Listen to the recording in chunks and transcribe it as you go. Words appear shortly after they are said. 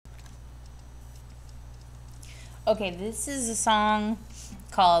Okay, this is a song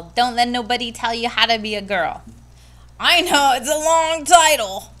called Don't Let Nobody Tell You How to Be a Girl. I know, it's a long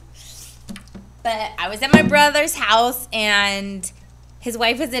title. But I was at my brother's house and his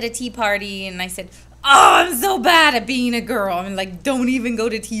wife was at a tea party and I said, oh, I'm so bad at being a girl. I mean, like, don't even go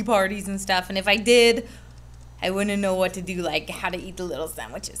to tea parties and stuff. And if I did, I wouldn't know what to do, like how to eat the little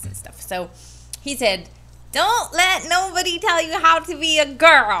sandwiches and stuff. So he said, don't let nobody tell you how to be a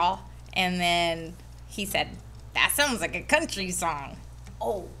girl. And then he said, that sounds like a country song.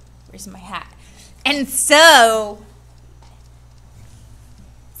 Oh, where's my hat? And so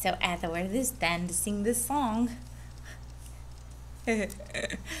I had to wear this then to sing this song.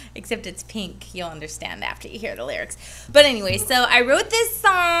 Except it's pink. You'll understand after you hear the lyrics. But anyway, so I wrote this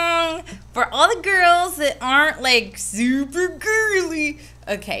song for all the girls that aren't like super girly.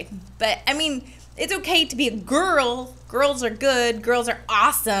 Okay, but I mean, it's okay to be a girl. Girls are good. Girls are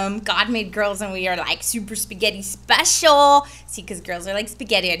awesome. God made girls and we are like super spaghetti special. See, because girls are like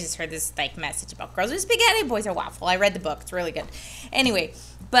spaghetti. I just heard this like message about girls are spaghetti, boys are waffle. I read the book. It's really good. Anyway,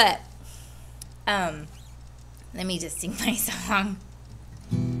 but let me just sing my song.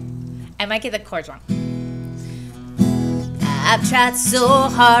 I might get the chords wrong. I've tried so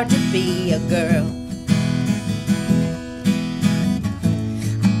hard to be a girl.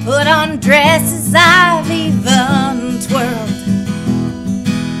 I put on dresses I've even twirled.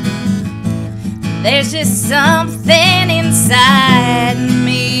 There's just something inside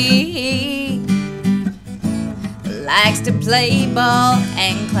me likes to play ball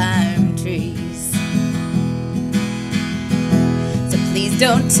and climb trees. Please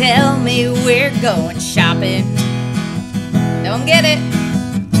don't tell me we're going shopping. Don't get it.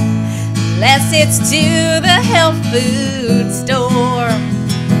 Unless it's to the health food store.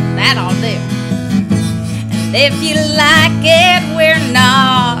 That I'll do. And if you like it, we're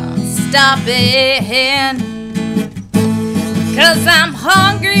not stopping. 'Cause I'm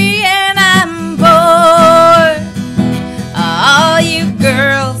hungry and I'm bored. All you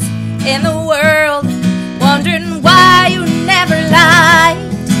girls in the world wondering why you never liked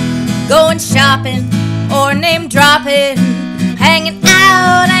going shopping or name dropping, hanging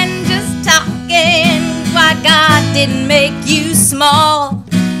out and just talking. Why God didn't make you small.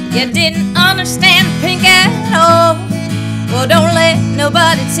 You didn't understand pink at all. Well, don't let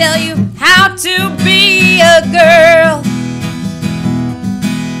nobody tell you how to be a girl.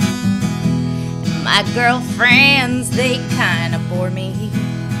 My girlfriends, they kinda bore me.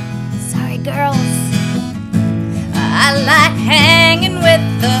 Sorry, girls. I like hanging with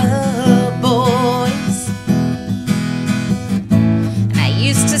the boys. And I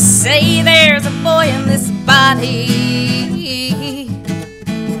used to say there's a boy in this body.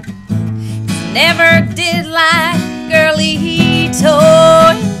 Never did like girly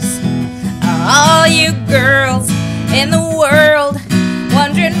toys. All you girls in the world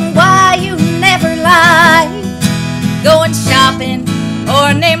wondering why you never liked going shopping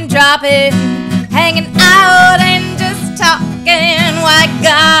or name dropping, hanging out and just talking. Why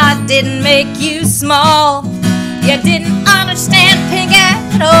God didn't make you small. You didn't understand pink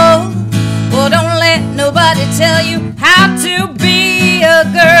at all. Well, don't let nobody tell you how to be a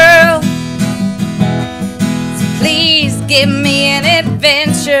girl. So please give me an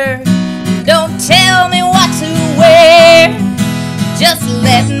adventure. Don't tell me what to wear. Just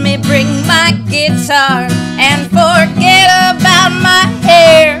let me bring my guitar and forget about my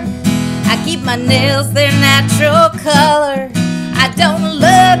hair. I keep my nails their natural color. I don't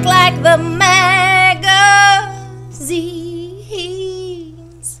look like the magazines.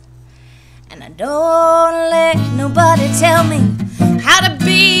 And I don't let nobody tell me how to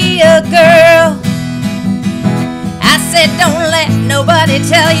be a girl. I said don't let nobody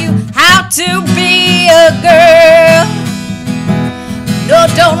tell you how to be a girl. No,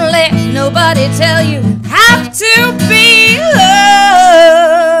 don't let nobody tell you how to be a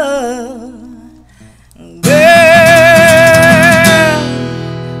girl.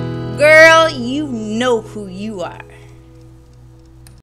 Girl, you know who you are.